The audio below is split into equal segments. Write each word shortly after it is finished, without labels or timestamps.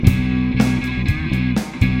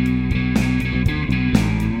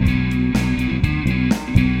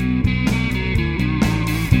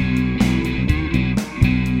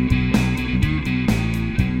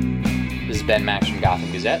Ben Max from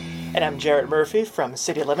Gotham Gazette. And I'm Jarrett Murphy from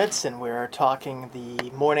City Limits, and we're talking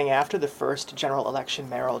the morning after the first general election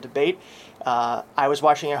mayoral debate. I was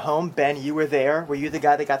watching at home. Ben, you were there. Were you the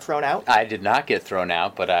guy that got thrown out? I did not get thrown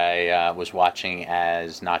out, but I was watching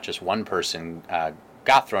as not just one person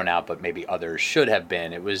got thrown out, but maybe others should have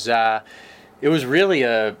been. It was really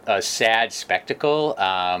a sad spectacle.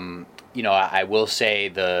 I will say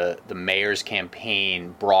the mayor's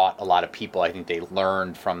campaign brought a lot of people. I think they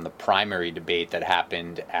learned from the primary debate that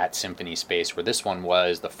happened at Symphony Space, where this one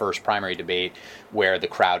was the first primary debate where the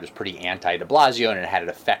crowd was pretty anti-de Blasio, and it had an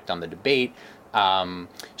effect on the debate.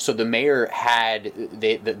 So the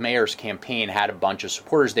mayor's campaign had a bunch of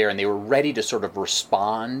supporters there, and they were ready to sort of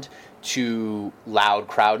respond to loud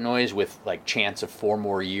crowd noise with like chants of 4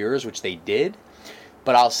 more years, which they did.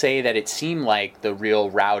 But I'll say that it seemed like the real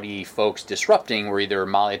rowdy folks disrupting were either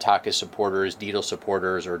Malliotakis supporters, Deedle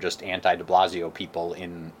supporters, or just anti-de Blasio people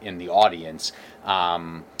in the audience.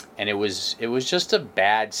 And it was just a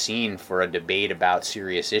bad scene for a debate about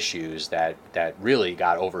serious issues that really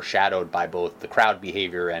got overshadowed by both the crowd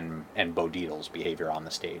behavior and Bo Deedle's behavior on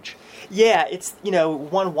the stage. Yeah, it's,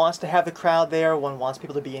 one wants to have the crowd there, one wants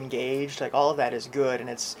people to be engaged, like all of that is good, and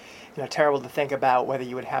it's terrible to think about whether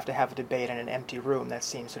you would have to have a debate in an empty room. That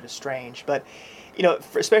seems sort of strange. But,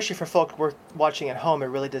 especially for folk watching at home, it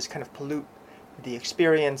really does kind of pollute the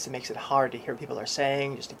experience. It makes it hard to hear what people are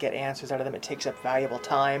saying, just to get answers out of them. It takes up valuable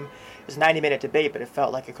time. It was a 90-minute debate, but it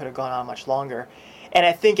felt like it could have gone on much longer. And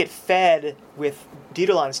I think it fed, with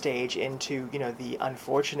Deedle on stage, into, the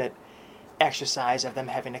unfortunate exercise of them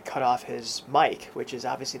having to cut off his mic, which is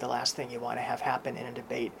obviously the last thing you want to have happen in a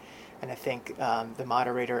debate. And I think the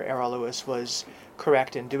moderator, Errol Lewis, was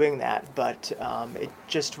correct in doing that, but it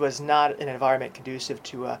just was not an environment conducive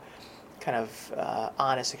to a kind of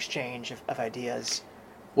honest exchange of ideas.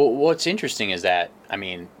 Well, what's interesting is that,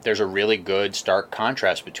 there's a really good stark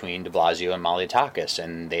contrast between de Blasio and Malliotakis,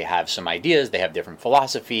 and they have some ideas, they have different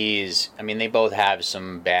philosophies. They both have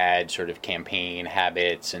some bad sort of campaign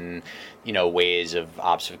habits and, ways of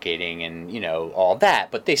obfuscating and, all that,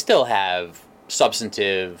 but they still have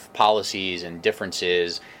substantive policies and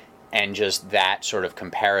differences, and just that sort of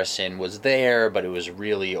comparison was there, but it was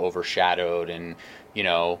really overshadowed. And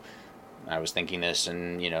I was thinking this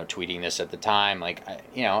and tweeting this at the time,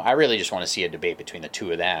 I really just want to see a debate between the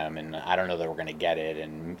two of them, and I don't know that we're going to get it,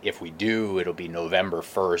 and if we do, it'll be November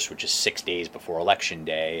 1st, which is 6 days before Election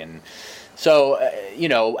Day. And so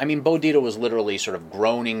Bo Deedle was literally sort of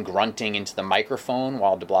groaning, grunting into the microphone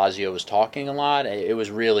while de Blasio was talking a lot. It was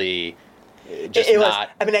really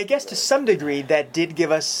I guess to some degree that did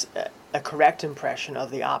give us a correct impression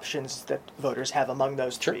of the options that voters have among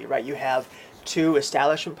those three, right? You have two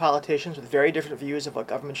establishment politicians with very different views of what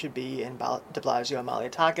government should be in de Blasio and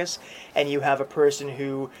Malliotakis, and you have a person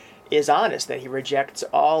who is honest, that he rejects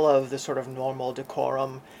all of the sort of normal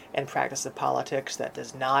decorum and practice of politics, that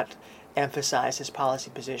does not emphasize his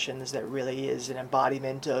policy positions, that really is an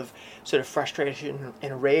embodiment of sort of frustration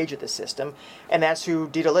and rage at the system. And that's who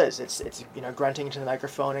Deedle is. It's grunting into the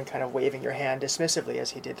microphone and kind of waving your hand dismissively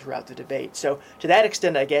as he did throughout the debate. So to that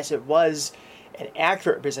extent, I guess it was an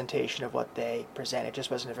accurate representation of what they present. It just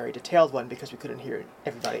wasn't a very detailed one because we couldn't hear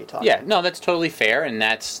everybody talking. Yeah, no, that's totally fair, and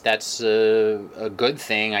that's a good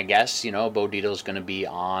thing, I guess. Bo Deedle's going to be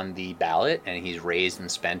on the ballot, and he's raised and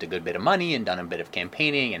spent a good bit of money and done a bit of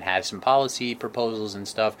campaigning and had some policy proposals and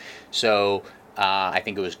stuff. So I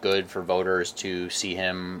think it was good for voters to see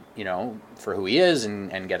him, for who he is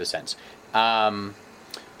and get a sense.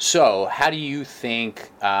 So how do you think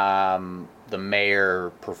the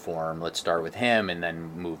mayor perform? Let's start with him and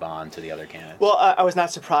then move on to the other candidates. Well, I was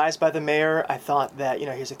not surprised by the mayor. I thought that,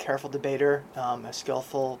 he's a careful debater, a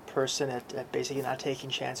skillful person at basically not taking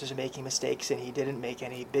chances or making mistakes, and he didn't make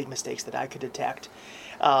any big mistakes that I could detect.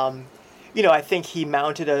 I think he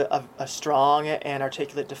mounted a strong and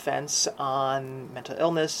articulate defense on mental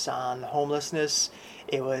illness, on homelessness.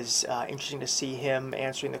 It was interesting to see him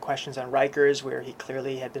answering the questions on Rikers, where he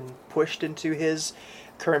clearly had been pushed into his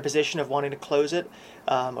current position of wanting to close it,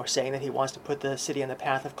 or saying that he wants to put the city on the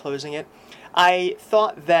path of closing it. I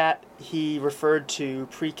thought that he referred to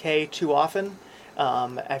pre-K too often.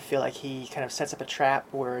 I feel like he kind of sets up a trap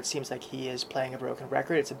where it seems like he is playing a broken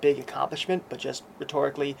record. It's a big accomplishment, but just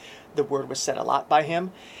rhetorically, the word was said a lot by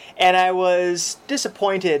him. And I was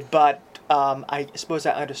disappointed, but I suppose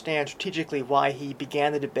I understand strategically why he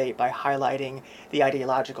began the debate by highlighting the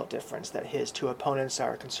ideological difference, that his two opponents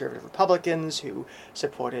are conservative Republicans who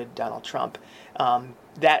supported Donald Trump.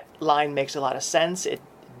 That line makes a lot of sense. It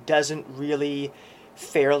doesn't really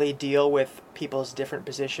fairly deal with people's different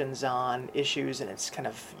positions on issues, and it's kind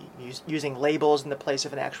of using labels in the place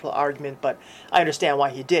of an actual argument. But I understand why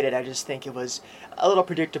he did it. I just think it was a little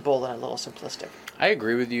predictable and a little simplistic. I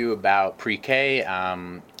agree with you about pre-K.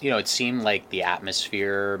 It seemed like the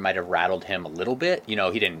atmosphere might have rattled him a little bit. He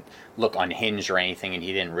didn't look unhinged or anything, and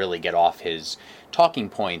he didn't really get off his talking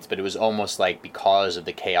points, but it was almost like because of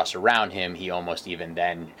the chaos around him, he almost even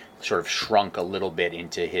then sort of shrunk a little bit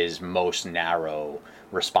into his most narrow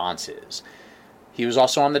responses. He was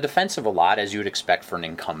also on the defensive a lot, as you would expect for an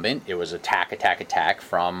incumbent. It was attack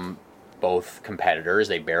from both competitors.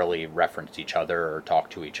 They barely referenced each other or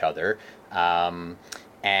talked to each other. And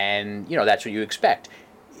that's what you expect.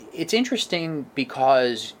 It's interesting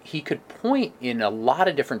because he could point in a lot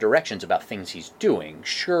of different directions about things he's doing.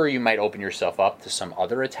 Sure, you might open yourself up to some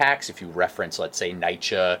other attacks if you reference, let's say,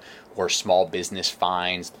 NYCHA or small business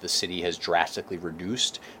fines that the city has drastically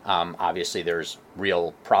reduced. Obviously, there's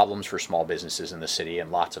real problems for small businesses in the city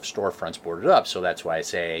and lots of storefronts boarded up. So that's why I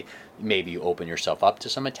say maybe you open yourself up to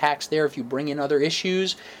some attacks there if you bring in other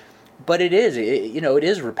issues. But it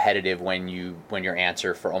is repetitive when your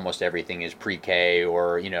answer for almost everything is pre-K,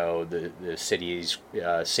 or the city's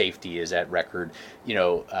safety is at record,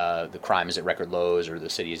 the crime is at record lows, or the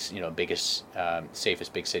city's biggest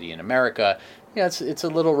safest big city in America. It's a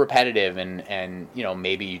little repetitive, and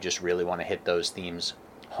maybe you just really want to hit those themes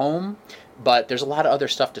home. But there's a lot of other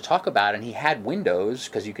stuff to talk about, and he had windows,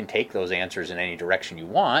 because you can take those answers in any direction you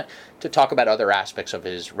want, to talk about other aspects of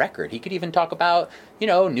his record. He could even talk about,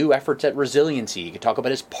 new efforts at resiliency. He could talk about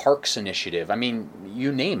his parks initiative. I mean,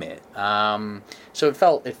 you name it. So it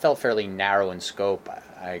felt fairly narrow in scope.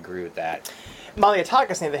 I agree with that.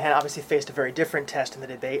 Malliotakis, on the other hand, obviously faced a very different test in the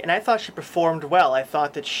debate, and I thought she performed well. I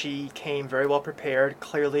thought that she came very well prepared,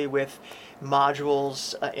 clearly with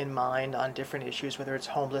modules in mind on different issues, whether it's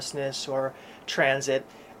homelessness or transit.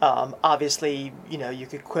 Obviously, you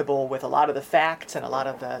could quibble with a lot of the facts and a lot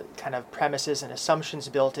of the kind of premises and assumptions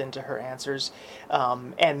built into her answers,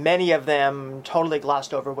 and many of them totally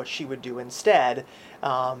glossed over what she would do instead.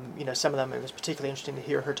 Some of them, it was particularly interesting to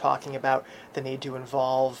hear her talking about the need to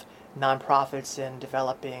involve nonprofits in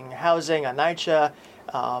developing housing on NYCHA,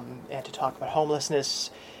 and to talk about homelessness,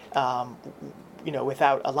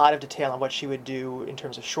 without a lot of detail on what she would do in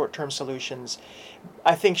terms of short-term solutions.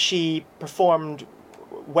 I think she performed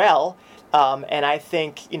well, and I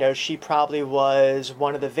think, she probably was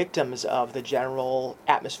one of the victims of the general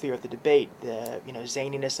atmosphere of the debate, the,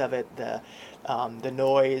 zaniness of it, the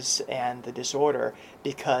noise and the disorder,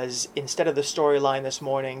 because instead of the storyline this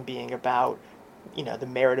morning being about the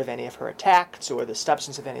merit of any of her attacks or the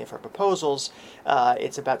substance of any of her proposals,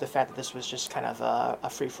 it's about the fact that this was just kind of a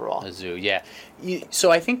free-for-all. A zoo, yeah.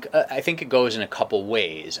 So I think it goes in a couple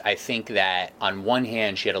ways. I think that on one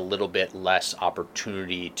hand, she had a little bit less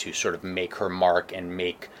opportunity to sort of make her mark and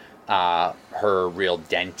make her real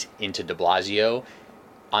dent into de Blasio.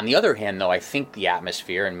 On the other hand, though, I think the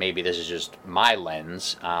atmosphere, and maybe this is just my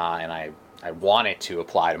lens, and I want it to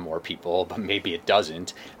apply to more people, but maybe it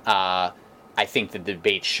doesn't, I think the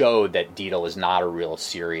debate showed that Deedle is not a real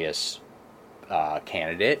serious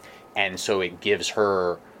candidate, and so it gives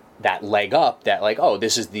her that leg up that, like, oh,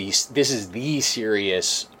 this is the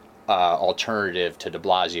serious alternative to de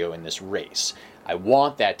Blasio in this race. I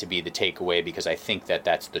want that to be the takeaway because I think that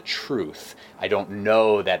that's the truth. I don't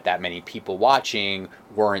know that many people watching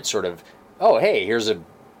weren't sort of, oh, hey, here's a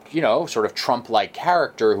sort of Trump-like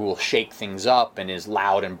character who will shake things up and is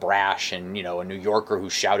loud and brash, and, a New Yorker who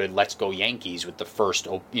shouted, "Let's go Yankees," with the first,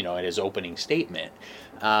 at his opening statement.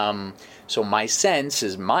 So my sense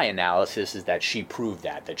is, my analysis is that she proved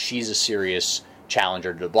that she's a serious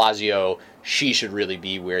challenger to de Blasio. She should really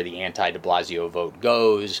be where the anti-de Blasio vote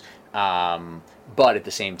goes. But at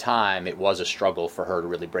the same time, it was a struggle for her to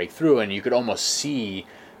really break through, and you could almost see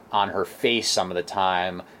on her face some of the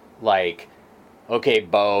time, like, okay,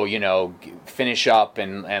 Bo, finish up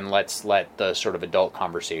and let's let the sort of adult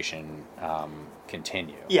conversation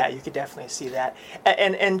continue. Yeah, you could definitely see that.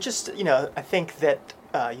 And just, I think that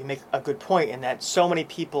you make a good point in that so many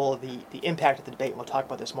people, the impact of the debate, and we'll talk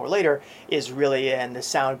about this more later, is really in the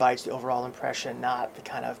sound bites, the overall impression, not the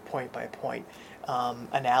kind of point-by-point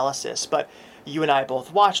analysis. But you and I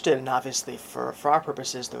both watched it, and obviously for our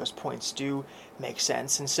purposes, those points do make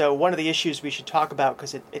sense. And so one of the issues we should talk about,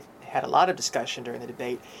 because it had a lot of discussion during the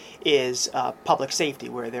debate, is public safety,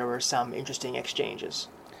 where there were some interesting exchanges.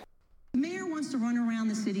 The mayor wants to run around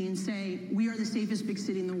the city and say, we are the safest big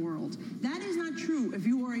city in the world. That is not true if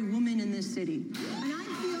you are a woman in this city. And I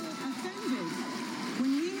feel offended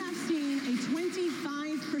when we have seen a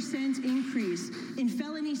 25% increase in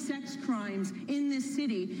felony sex crimes in this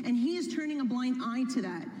city, and he is turning a blind eye to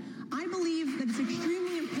that. I believe that it's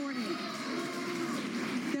extremely important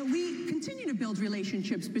that we continue to build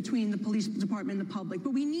relationships between the police department and the public,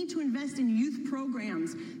 but we need to invest in youth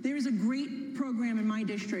programs. There is a great program in my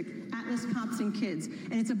district, Atlas Cops and Kids,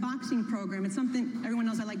 and it's a boxing program. It's something, everyone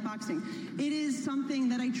knows I like boxing. It is something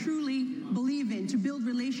that I truly believe in, to build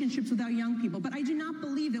relationships with our young people, but I do not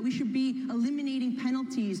believe that we should be eliminating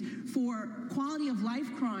penalties for quality of life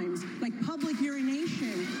crimes, like public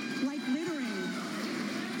urination, like littering.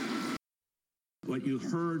 What you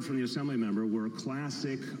heard from the Assembly member were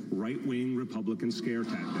classic right-wing Republican scare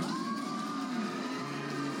tactics. Let's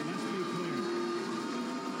be clear.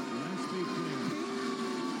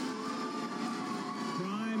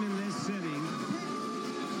 Crime in this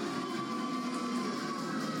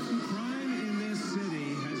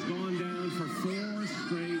city has gone down for 4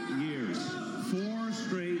 straight years. 4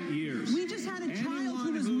 straight years. We just had a child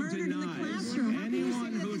who was murdered in the classroom.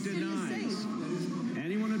 Anyone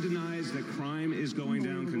who denies that crime is going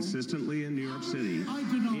down consistently in New York City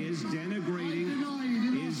is denigrating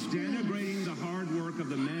the hard work of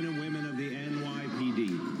the men and women of the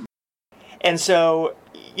NYPD. And so,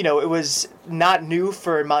 you know, it was not new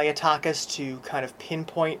for Malliotakis to kind of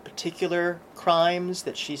pinpoint particular crimes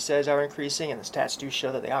that she says are increasing, and the stats do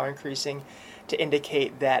show that they are increasing, to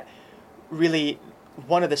indicate that really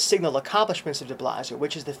one of the signal accomplishments of de Blasio,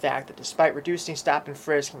 which is the fact that despite reducing stop and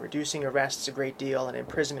frisk and reducing arrests a great deal and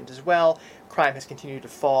imprisonment as well, crime has continued to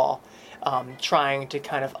fall, trying to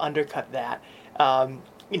kind of undercut that.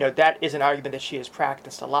 You know, that is an argument that she has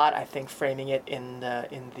practiced a lot. I think framing it in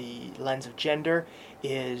the lens of gender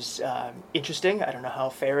is interesting. I don't know how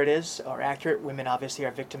fair it is or accurate. Women obviously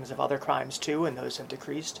are victims of other crimes too, and those have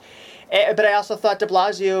decreased. But I also thought de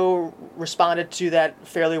Blasio responded to that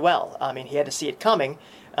fairly well. I mean, he had to see it coming,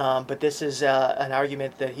 but this is an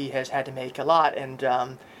argument that he has had to make a lot,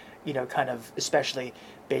 and you know, kind of especially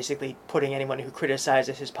basically putting anyone who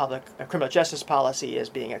criticizes his public criminal justice policy as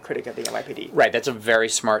being a critic of the NYPD. Right, that's a very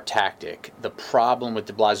smart tactic. The problem with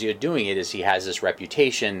de Blasio doing it is he has this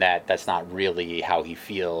reputation that that's not really how he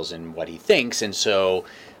feels and what he thinks, and so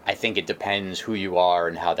I think it depends who you are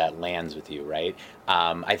and how that lands with you, right?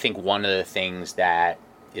 I think one of the things that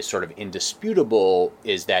is sort of indisputable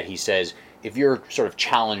is that he says, if you're sort of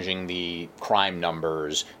challenging the crime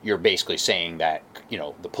numbers, you're basically saying that, you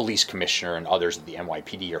know, the police commissioner and others at the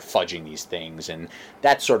NYPD are fudging these things. And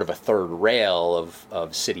that's sort of a third rail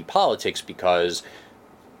of city politics, because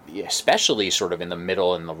especially sort of in the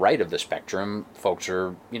middle and the right of the spectrum, folks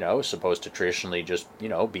are, you know, supposed to traditionally just, you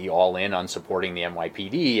know, be all in on supporting the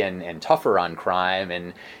NYPD and tougher on crime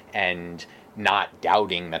and not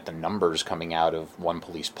doubting that the numbers coming out of One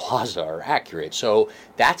Police Plaza are accurate. So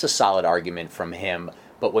that's a solid argument from him.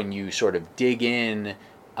 But when you sort of dig in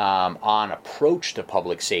on approach to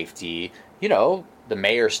public safety, you know, the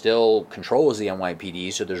mayor still controls the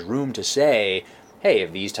NYPD, so there's room to say, hey,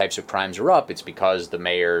 if these types of crimes are up, it's because the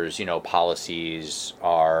mayor's, you know, policies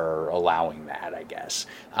are allowing that, I guess.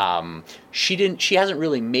 She hasn't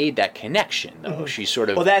really made that connection, though. Mm-hmm. She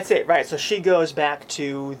sort of... Well, that's it, right. So she goes back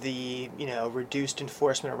to the, you know, reduced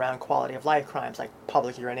enforcement around quality of life crimes like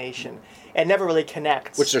public urination, and never really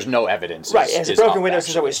connects. Which there's no evidence. Right, as a broken windows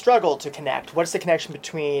has always struggled to connect. What's the connection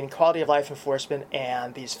between quality of life enforcement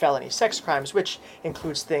and these felony sex crimes, which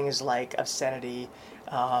includes things like obscenity,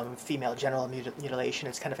 female genital mutilation.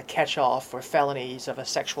 It's kind of a catch-all for felonies of a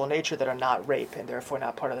sexual nature that are not rape and therefore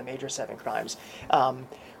not part of the major 7 crimes.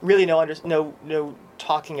 Really no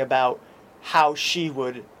talking about how she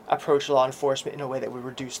would approach law enforcement in a way that would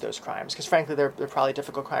reduce those crimes, because frankly they're probably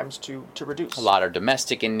difficult crimes to reduce. A lot are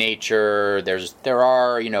domestic in nature. There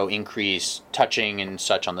are, you know, increased touching and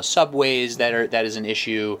such on the subways that is an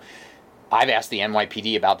issue. I've asked the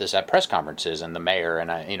NYPD about this at press conferences, and the mayor and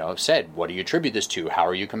I, you know, said, what do you attribute this to? How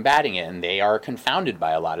are you combating it? And they are confounded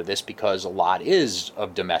by a lot of this, because a lot is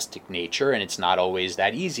of domestic nature, and it's not always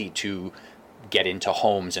that easy to get into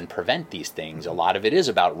homes and prevent these things. A lot of it is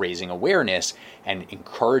about raising awareness and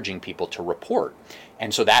encouraging people to report.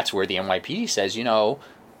 And so that's where the NYPD says, you know,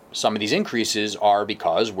 some of these increases are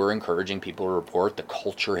because we're encouraging people to report. The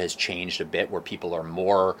culture has changed a bit where people are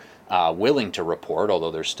more willing to report,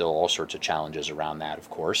 although there's still all sorts of challenges around that, of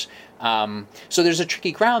course. So there's a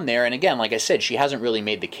tricky ground there. And again, like I said, she hasn't really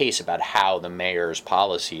made the case about how the mayor's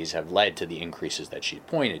policies have led to the increases that she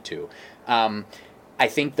pointed to. I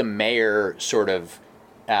think the mayor sort of,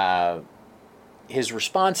 his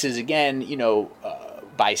response is, again, you know,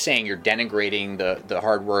 by saying you're denigrating the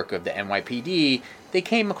hard work of the NYPD, they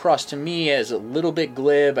came across to me as a little bit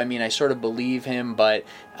glib. I mean, I sort of believe him, but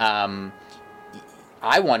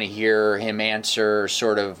I want to hear him answer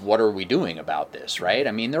sort of what are we doing about this, right?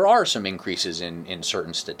 I mean, there are some increases in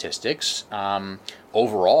certain statistics.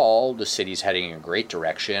 Overall, the city's heading in a great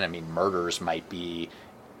direction. I mean, murders might be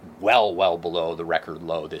well below the record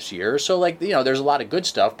low this year. So, like, you know, there's a lot of good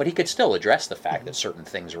stuff, but he could still address the fact that certain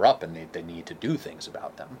things are up and they need to do things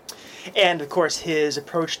about them. And, of course, his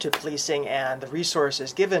approach to policing and the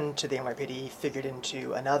resources given to the NYPD figured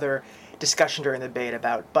into another discussion during the debate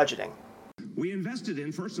about budgeting. We invested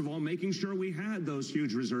in, first of all, making sure we had those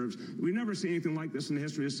huge reserves. We've never seen anything like this in the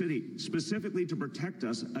history of the city, specifically to protect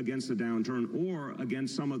us against the downturn or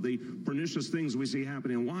against some of the pernicious things we see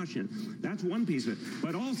happening in Washington. That's one piece of it.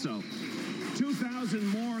 But also, 2,000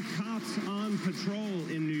 more cops on patrol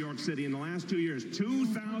in New York City in the last 2 years.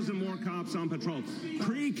 2,000 more cops on patrol.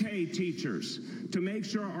 Pre-K teachers to make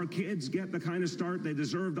sure our kids get the kind of start they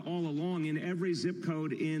deserved all along in every zip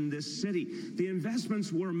code in this city. The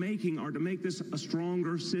investments we're making are to make this a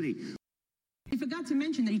stronger city. He forgot to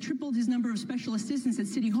mention that he tripled his number of special assistants at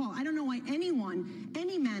City Hall. I don't know why anyone,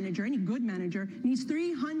 any manager, any good manager, needs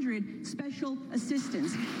 300 special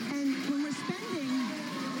assistants. And when we're spending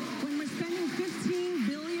 $15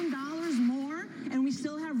 billion more, and we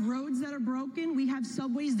still have roads that are broken, we have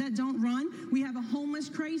subways that don't run, we have a homeless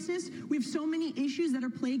crisis, we have so many issues that are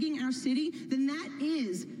plaguing our city, then that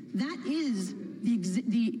is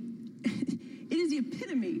the it is the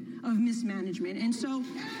epitome of mismanagement. And so,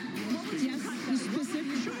 yes, the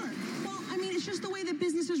specific, sure. Well, I mean, it's just the way that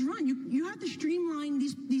businesses run. You have to streamline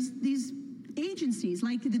these agencies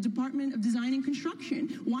like the Department of Design and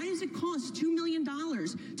Construction. Why does it cost $2 million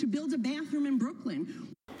to build a bathroom in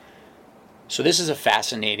Brooklyn? So this is a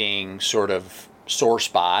fascinating sort of sore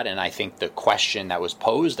spot, and I think the question that was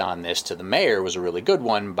posed on this to the mayor was a really good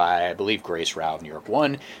one by, I believe, Grace Rao of New York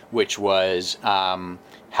One, which was,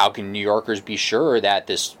 how can New Yorkers be sure that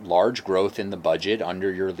this large growth in the budget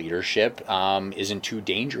under your leadership isn't too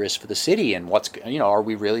dangerous for the city? And are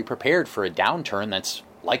we really prepared for a downturn that's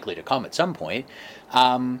likely to come at some point?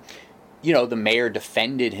 The mayor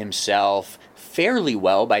defended himself fairly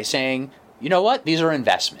well by saying, you know what? These are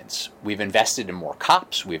investments. We've invested in more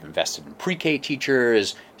cops. We've invested in pre-K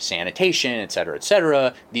teachers, sanitation, et cetera, et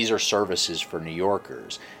cetera. These are services for New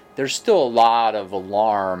Yorkers. There's still a lot of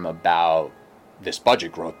alarm about this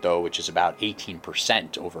budget growth, though, which is about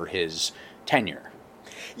 18% over his tenure.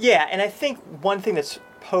 Yeah, and I think one thing that's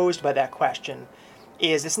posed by that question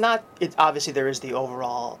is obviously there is the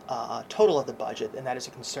overall total of the budget, and that is a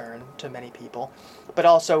concern to many people, but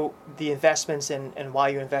also the investments and why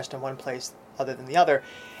you invest in one place other than the other.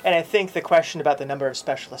 And I think the question about the number of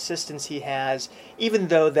special assistants he has, even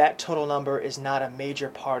though that total number is not a major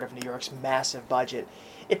part of New York's massive budget,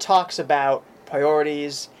 it talks about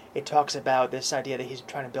priorities. It talks about this idea that he's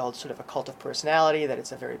trying to build sort of a cult of personality, that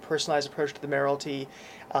it's a very personalized approach to the mayoralty,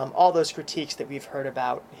 all those critiques that we've heard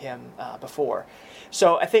about him before.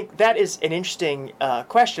 So I think that is an interesting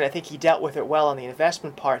question. I think he dealt with it well on the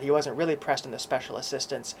investment part. He wasn't really pressed on the special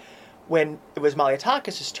assistants. When it was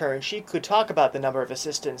Malliotakis' turn, she could talk about the number of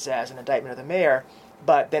assistants as an indictment of the mayor,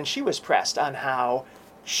 but then she was pressed on how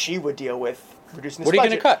she would deal with reducing this budget. What are you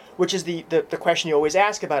going to cut? Which is the question you always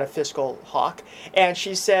ask about a fiscal hawk. And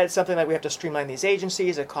she said something like, we have to streamline these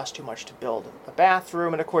agencies. It costs too much to build a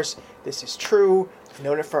bathroom. And of course, this is true. We've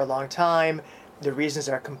known it for a long time. The reasons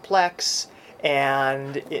are complex.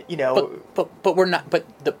 And, But we're not. But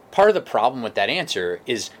the part of the problem with that answer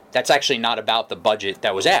is that's actually not about the budget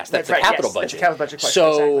that was asked. That's the right, capital yes, budget. That's the capital budget question.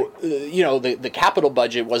 So, exactly. The capital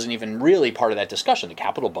budget wasn't even really part of that discussion. The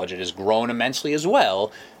capital budget has grown immensely as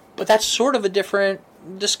well. But that's sort of a different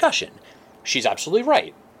discussion. She's absolutely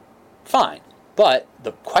right. Fine. But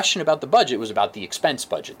the question about the budget was about the expense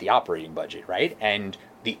budget, the operating budget, right? And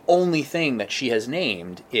the only thing that she has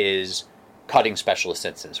named is cutting special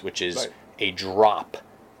assistants, which is a drop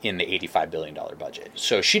in the $85 billion budget.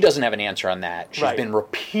 So she doesn't have an answer on that. She's been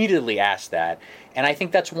repeatedly asked that. And I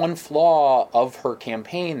think that's one flaw of her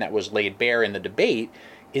campaign that was laid bare in the debate,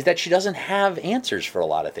 is that she doesn't have answers for a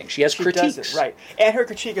lot of things. She has critiques. Doesn't, right. And her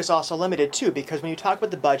critique is also limited, too, because when you talk about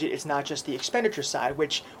the budget, it's not just the expenditure side,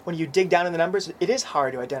 which, when you dig down in the numbers, it is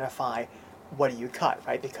hard to identify what do you cut,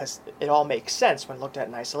 right? Because it all makes sense when looked at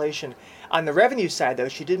in isolation. On the revenue side, though,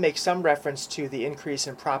 she did make some reference to the increase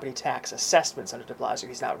in property tax assessments under de Blasio.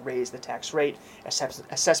 He's now raised the tax rate.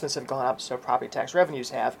 Assessments have gone up, so property tax revenues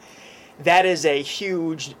have. that is a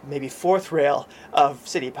huge, maybe fourth rail of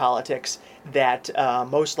city politics that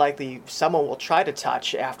most likely someone will try to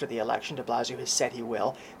touch after the election. De Blasio has said he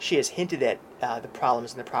will. She has hinted at the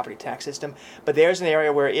problems in the property tax system. But there's an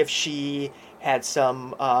area where if she had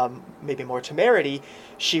some maybe more temerity,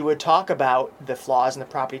 she would talk about the flaws in the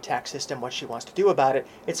property tax system, what she wants to do about it.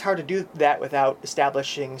 It's hard to do that without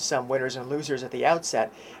establishing some winners and losers at the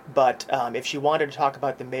outset. But if she wanted to talk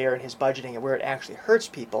about the mayor and his budgeting and where it actually hurts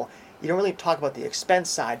people, you don't really talk about the expense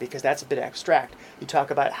side because that's a bit abstract. You talk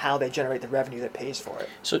about how they generate the revenue that pays for it.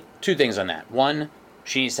 So 2 things on that. One,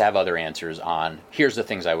 she needs to have other answers on, here's the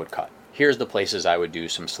things I would cut. Here's the places I would do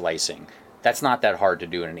some slicing. That's not that hard to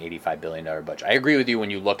do in an $85 billion budget. I agree with you when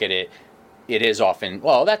you look at it. It is often,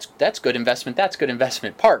 well, that's good investment, that's good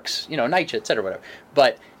investment. Parks, NYCHA, et cetera, whatever.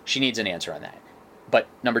 But she needs an answer on that. But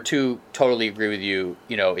number 2, totally agree with you.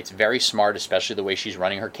 It's very smart, especially the way she's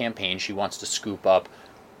running her campaign. She wants to scoop up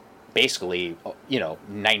basically,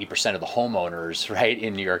 90% of the homeowners, right,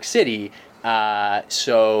 in New York City.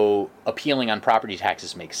 So appealing on property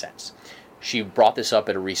taxes makes sense. She brought this up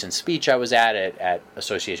at a recent speech I was at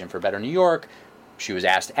Association for Better New York. She was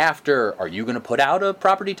asked after, are you going to put out a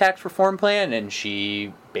property tax reform plan? And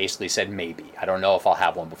she basically said, maybe. I don't know if I'll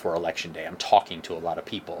have one before Election Day. I'm talking to a lot of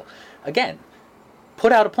people. Again,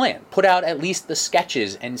 put out a plan. Put out at least the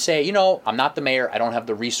sketches and say, I'm not the mayor. I don't have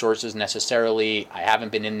the resources necessarily. I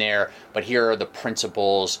haven't been in there. But here are the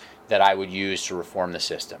principles that I would use to reform the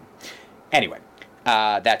system. Anyway,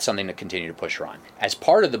 that's something to continue to push her on. As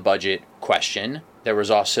part of the budget question, there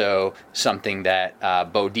was also something that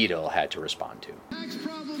Bo Dietl had to respond to. Tax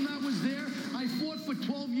problem that was there. I fought for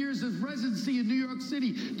 12 years of residency in New York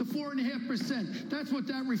City to 4.5%. That's what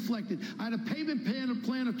that reflected. I had a payment plan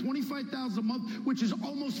of $25,000 a month, which is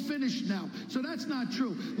almost finished now. So that's not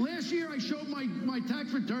true. Last year, I showed my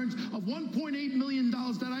tax returns of $1.8 million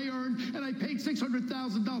that I earned, and I paid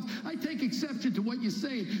 $600,000. I take exception to what you're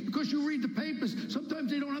saying because you read the papers.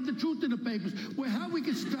 Sometimes they don't have the truth in the papers. Well, how we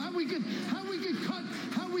can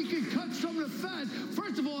cut some of the fat.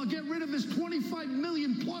 First of all, I'll get rid of this 25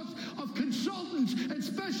 million plus of consultants and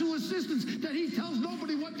special assistants that he tells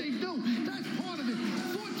nobody what they do. That's part of it.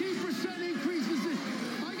 14% increases.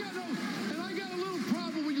 I got a little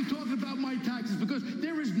problem when you're talking about my taxes because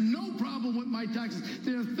there is no problem with my taxes.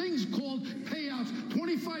 There are things called payouts,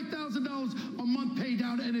 $25,000 a month paid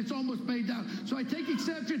out, and it's almost paid out. So I take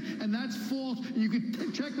exception, and that's false. And you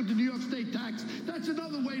can check with the New York State tax. That's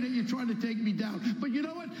another way that you're trying to take me down. But you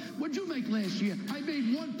know what? What'd you make last year? I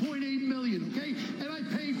made $1.8 million, okay? And I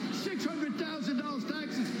paid $600,000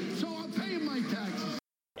 taxes. So I'm paying my taxes.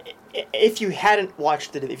 If you didn't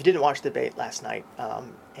watch the debate last night,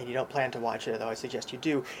 and you don't plan to watch it, although I suggest you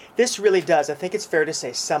do, this really does, I think it's fair to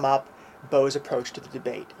say, sum up Bo's approach to the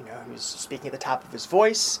debate. He was speaking at the top of his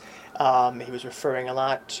voice. He was referring a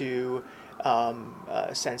lot to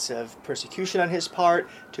a sense of persecution on his part,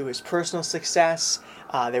 to his personal success.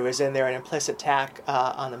 There was in there an implicit attack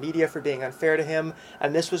on the media for being unfair to him,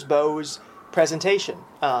 and this was Bo's presentation,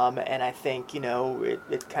 and I think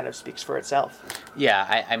it kind of speaks for itself. Yeah,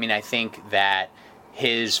 I think that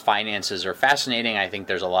his finances are fascinating. I think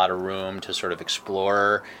there's a lot of room to sort of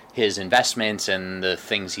explore his investments and the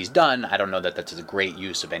things he's done. I don't know that that's a great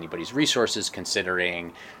use of anybody's resources,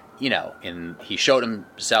 considering he showed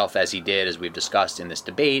himself as he did, as we've discussed in this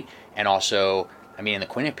debate, and also, in the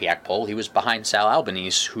Quinnipiac poll, he was behind Sal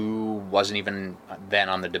Albanese, who wasn't even then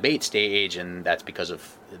on the debate stage, and that's because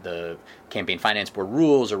of the Campaign Finance Board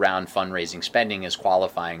rules around fundraising spending as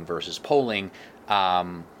qualifying versus polling.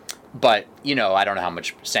 But, I don't know how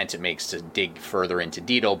much sense it makes to dig further into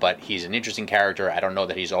Dietl, but he's an interesting character. I don't know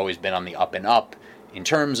that he's always been on the up and up in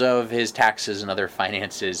terms of his taxes and other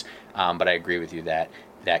finances, but I agree with you that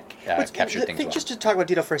captured things well. Just to talk about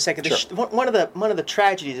Dietl for a second, sure. One of the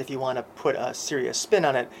tragedies, if you want to put a serious spin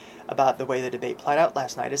on it, about the way the debate played out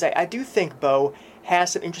last night, is I do think Bo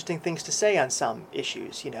has some interesting things to say on some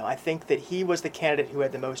issues. I think that he was the candidate who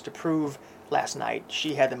had the most to prove last night.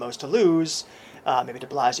 She had the most to lose. Maybe de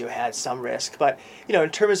Blasio had some risk. But, in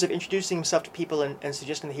terms of introducing himself to people and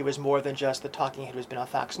suggesting that he was more than just the talking head who's been on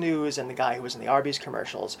Fox News and the guy who was in the Arby's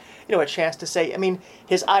commercials, a chance to say,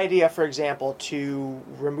 his idea, for example, to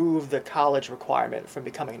remove the college requirement from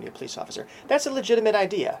becoming a new police officer, that's a legitimate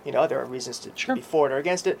idea. There are reasons to be for it or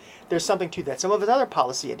against it. There's something to that. Some of his other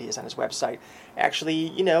policy ideas on his website,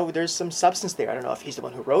 actually, there's some substance there. I don't know if he's the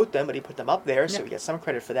one who wrote them, but he put them up there, so he gets some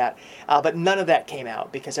credit for that. But none of that came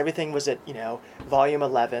out because everything was at, volume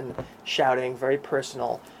 11, shouting, very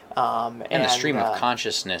personal. And the stream of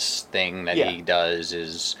consciousness thing that he does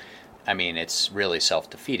is, I mean, it's really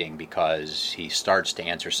self-defeating because he starts to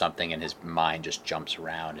answer something and his mind just jumps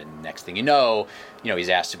around, and next thing you know, he's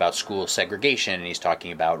asked about school segregation and he's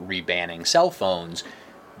talking about rebanning cell phones.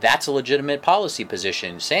 That's a legitimate policy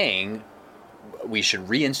position, saying we should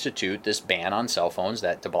reinstitute this ban on cell phones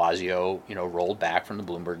that de Blasio, rolled back from the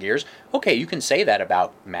Bloomberg years. Okay, you can say that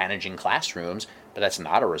about managing classrooms, but that's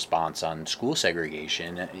not a response on school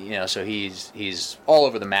segregation. So he's all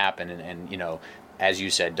over the map, and as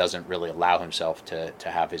you said, doesn't really allow himself to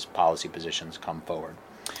have his policy positions come forward.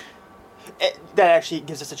 That actually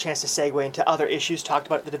gives us a chance to segue into other issues talked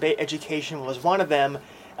about at the debate. Education was one of them.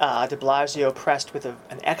 De Blasio pressed with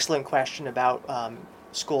an excellent question about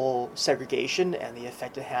school segregation and the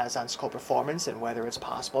effect it has on school performance and whether it's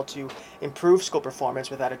possible to improve school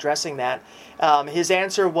performance without addressing that. His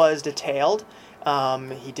answer was detailed.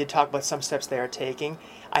 He did talk about some steps they are taking.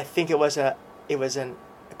 I think it was a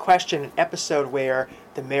question, an episode where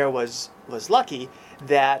the mayor was lucky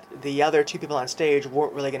that the other two people on stage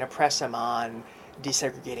weren't really going to press him on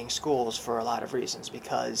desegregating schools for a lot of reasons,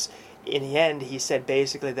 because in the end he said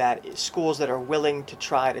basically that schools that are willing to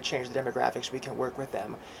try to change the demographics, we can work with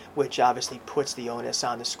them, which obviously puts the onus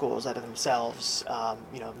on the schools that are themselves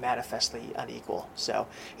manifestly unequal. So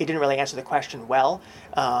he didn't really answer the question well,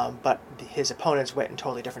 but his opponents went in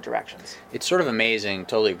totally different directions. It's sort of amazing,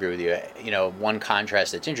 totally agree with you. One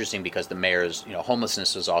contrast that's interesting, because the mayor's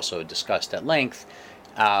homelessness was also discussed at length,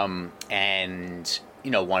 and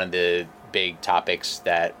one of the big topics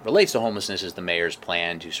that relates to homelessness is the mayor's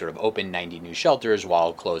plan to sort of open 90 new shelters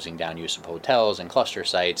while closing down use of hotels and cluster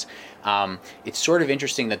sites. It's sort of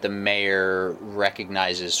interesting that the mayor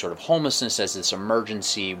recognizes sort of homelessness as this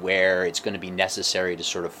emergency where it's going to be necessary to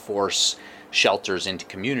sort of force shelters into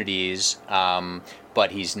communities,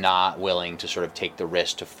 but he's not willing to sort of take the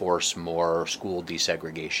risk to force more school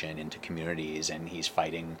desegregation into communities, and he's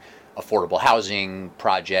fighting affordable housing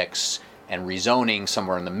projects and rezoning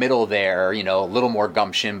somewhere in the middle there, a little more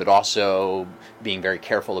gumption, but also being very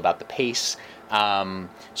careful about the pace.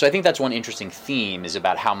 So I think that's one interesting theme, is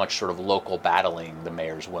about how much sort of local battling the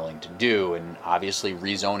mayor's willing to do. And obviously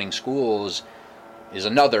rezoning schools is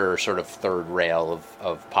another sort of third rail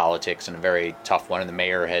of politics, and a very tough one. And the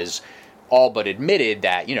mayor has all but admitted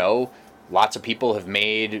that, lots of people have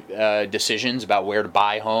made decisions about where to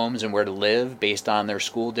buy homes and where to live based on their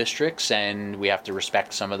school districts, and we have to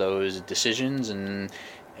respect some of those decisions. And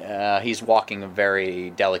he's walking a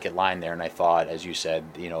very delicate line there. And I thought, as you said,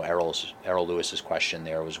 Errol Lewis's question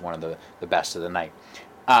there was one of the best of the night.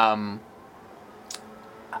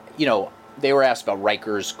 They were asked about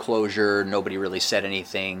Rikers closure. Nobody really said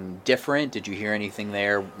anything different. Did you hear anything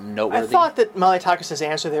there noteworthy? I thought that Malliotakis'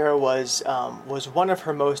 answer there was one of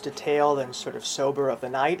her most detailed and sort of sober of the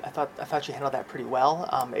night. I thought she handled that pretty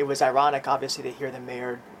well. It was ironic, obviously, to hear the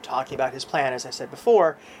mayor talking about his plan, as I said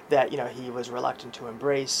before, that he was reluctant to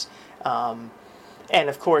embrace. And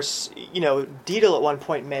of course, Dietel at one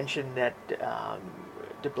point mentioned that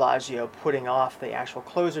de Blasio putting off the actual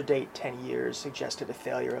closer date 10 years suggested a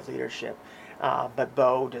failure of leadership. But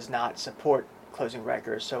Beau does not support closing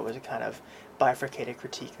Rikers, so it was a kind of bifurcated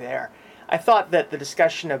critique there. I thought that the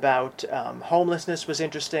discussion about homelessness was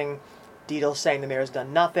interesting. Dietel saying the mayor's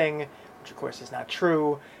done nothing, which of course is not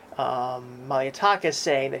true. Malliotakis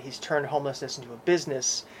saying that he's turned homelessness into a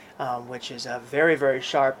business, which is a very, very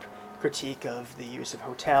sharp critique of the use of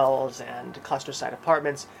hotels and cluster site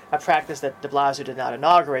apartments, a practice that de Blasio did not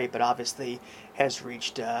inaugurate, but obviously has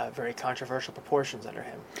reached very controversial proportions under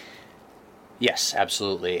him. Yes,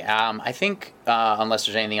 absolutely. I think, unless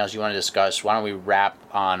there's anything else you want to discuss, why don't we wrap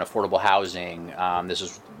on affordable housing? This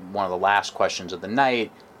is one of the last questions of the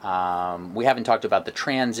night. We haven't talked about the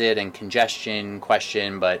transit and congestion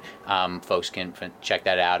question, but folks can check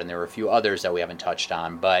that out, and there were a few others that we haven't touched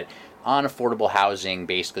on. But on affordable housing,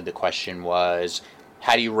 basically the question was,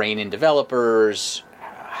 how do you rein in developers?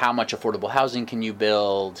 How much affordable housing can you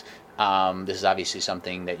build? This is obviously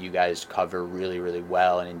something that you guys cover really, really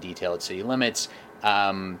well and in detail at City Limits.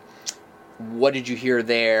 What did you hear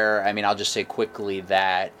there? I mean, I'll just say quickly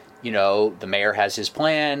that, the mayor has his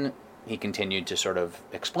plan. He continued to sort of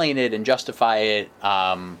explain it and justify it.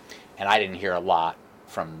 And I didn't hear a lot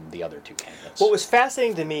from the other two candidates. What was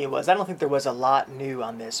fascinating to me was, I don't think there was a lot new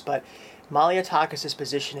on this, but Malliotakis'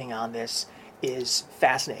 positioning on this is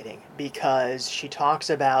fascinating, because she talks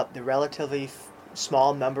about the relatively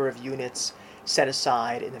small number of units set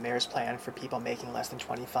aside in the mayor's plan for people making less than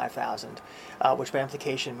 $25,000, which by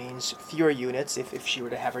implication means fewer units, if she were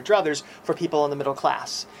to have her druthers, for people in the middle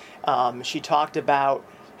class. She talked about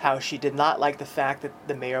how she did not like the fact that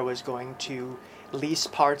the mayor was going to lease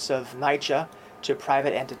parts of NYCHA to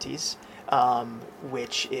private entities.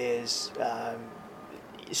 which is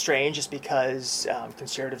strange, just because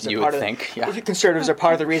conservatives are You part would of think, yeah. conservatives are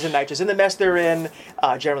part of the reason NYCHA's in the mess they're in.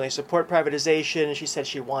 Generally support privatization. She said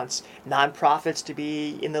she wants nonprofits to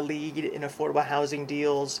be in the lead in affordable housing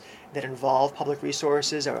deals that involve public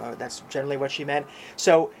resources, or that's generally what she meant.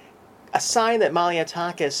 So, a sign that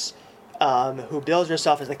Malliotakis, who bills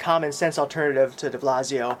herself as the common sense alternative to de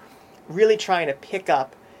Blasio, really trying to pick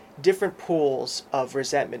up different pools of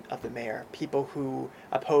resentment of the mayor, people who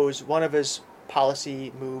oppose one of his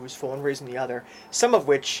policy moves for one reason or the other, some of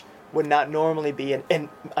which would not normally be, and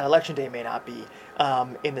on election day may not be,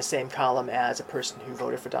 in the same column as a person who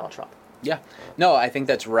voted for Donald Trump. Yeah. No, I think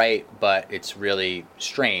that's right, but it's really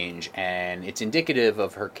strange, and it's indicative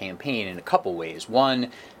of her campaign in a couple ways.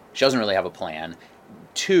 One, she doesn't really have a plan.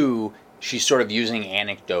 Two, she's sort of using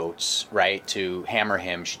anecdotes, right, to hammer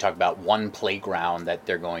him. She talked about one playground that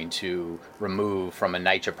they're going to remove from a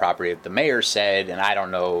NYCHA property that the mayor said, and I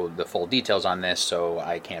don't know the full details on this, so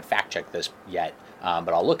I can't fact check this yet, but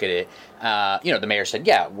I'll look at it. The mayor said,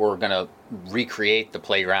 yeah, we're going to recreate the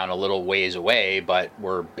playground a little ways away, but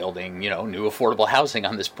we're building, new affordable housing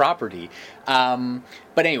on this property.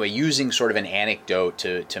 But anyway, using sort of an anecdote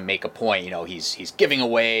to make a point, he's giving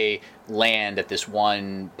away land at this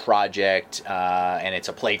one project, and it's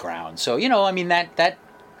a playground. So,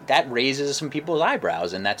 that raises some people's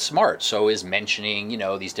eyebrows, and that's smart. So is mentioning,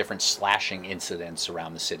 these different slashing incidents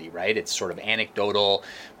around the city, right? It's sort of anecdotal,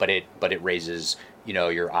 but it raises,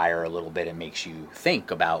 your ire a little bit and makes you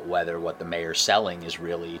think about whether what the mayor's selling is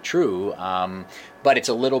really true. But it's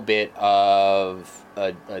a little bit of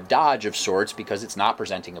a dodge of sorts, because it's not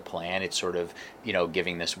presenting a plan. It's sort of,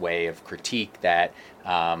 giving this way of critique that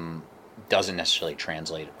doesn't necessarily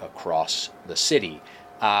translate across the city.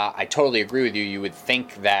 I totally agree with you. You would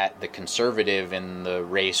think that the conservative in the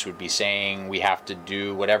race would be saying we have to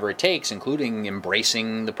do whatever it takes, including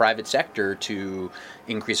embracing the private sector to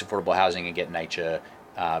increase affordable housing and get NYCHA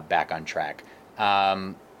back on track.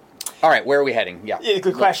 All right, where are we heading? Yeah,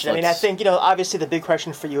 good question. I think, obviously the big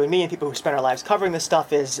question for you and me and people who spend our lives covering this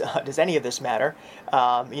stuff is, does any of this matter?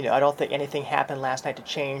 I don't think anything happened last night to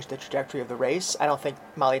change the trajectory of the race. I don't think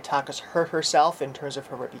Malliotakis hurt herself in terms of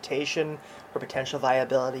her reputation, her potential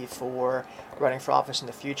viability for running for office in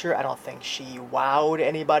the future. I don't think she wowed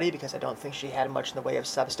anybody, because I don't think she had much in the way of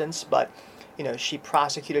substance, but, she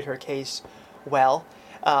prosecuted her case well.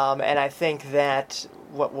 And I think that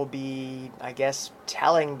what will be, I guess,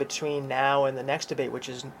 telling between now and the next debate, which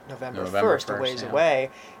is November 1st, a ways away,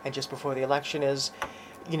 and just before the election, is,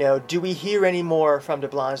 do we hear any more from de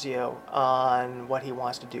Blasio on what he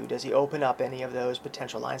wants to do? Does he open up any of those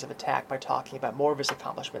potential lines of attack by talking about more of his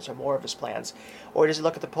accomplishments or more of his plans? Or does he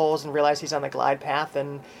look at the polls and realize he's on the glide path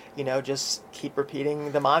and, just keep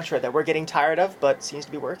repeating the mantra that we're getting tired of, but seems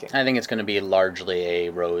to be working? I think it's going to be largely a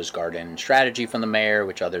rose garden strategy from the mayor,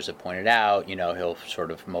 which others have pointed out. He'll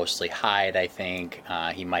sort of mostly hide, I think.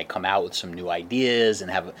 He might come out with some new ideas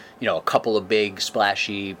and have, a couple of big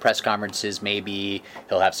splashy press conferences maybe.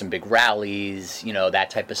 He'll have some big rallies, that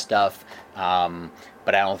type of stuff.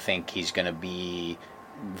 But I don't think he's going to be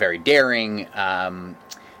very daring.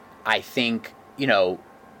 I think,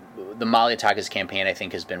 the Malliotakis campaign, I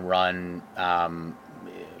think, has been run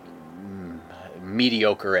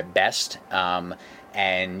mediocre at best. And,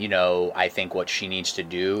 I think what she needs to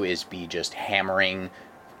do is be just hammering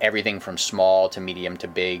everything from small to medium to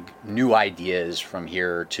big, new ideas from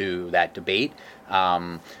here to that debate.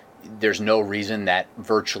 There's no reason that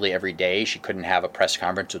virtually every day she couldn't have a press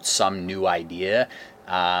conference with some new idea.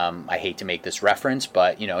 I hate to make this reference,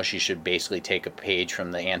 but, she should basically take a page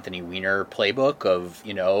from the Anthony Weiner playbook of,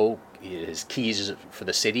 his keys for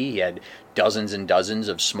the city. He had dozens and dozens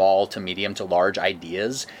of small to medium to large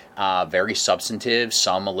ideas, very substantive,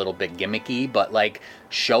 some a little bit gimmicky, but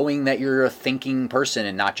showing that you're a thinking person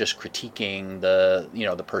and not just critiquing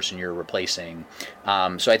the person you're replacing.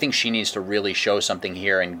 So I think she needs to really show something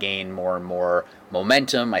here and gain more and more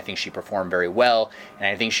momentum. I think she performed very well, and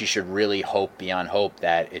I think she should really hope beyond hope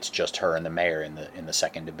that it's just her and the mayor in the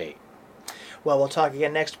second debate. Well, we'll talk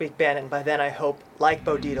again next week, Ben, and by then I hope, like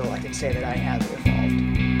Bo Dietl, I can say that I have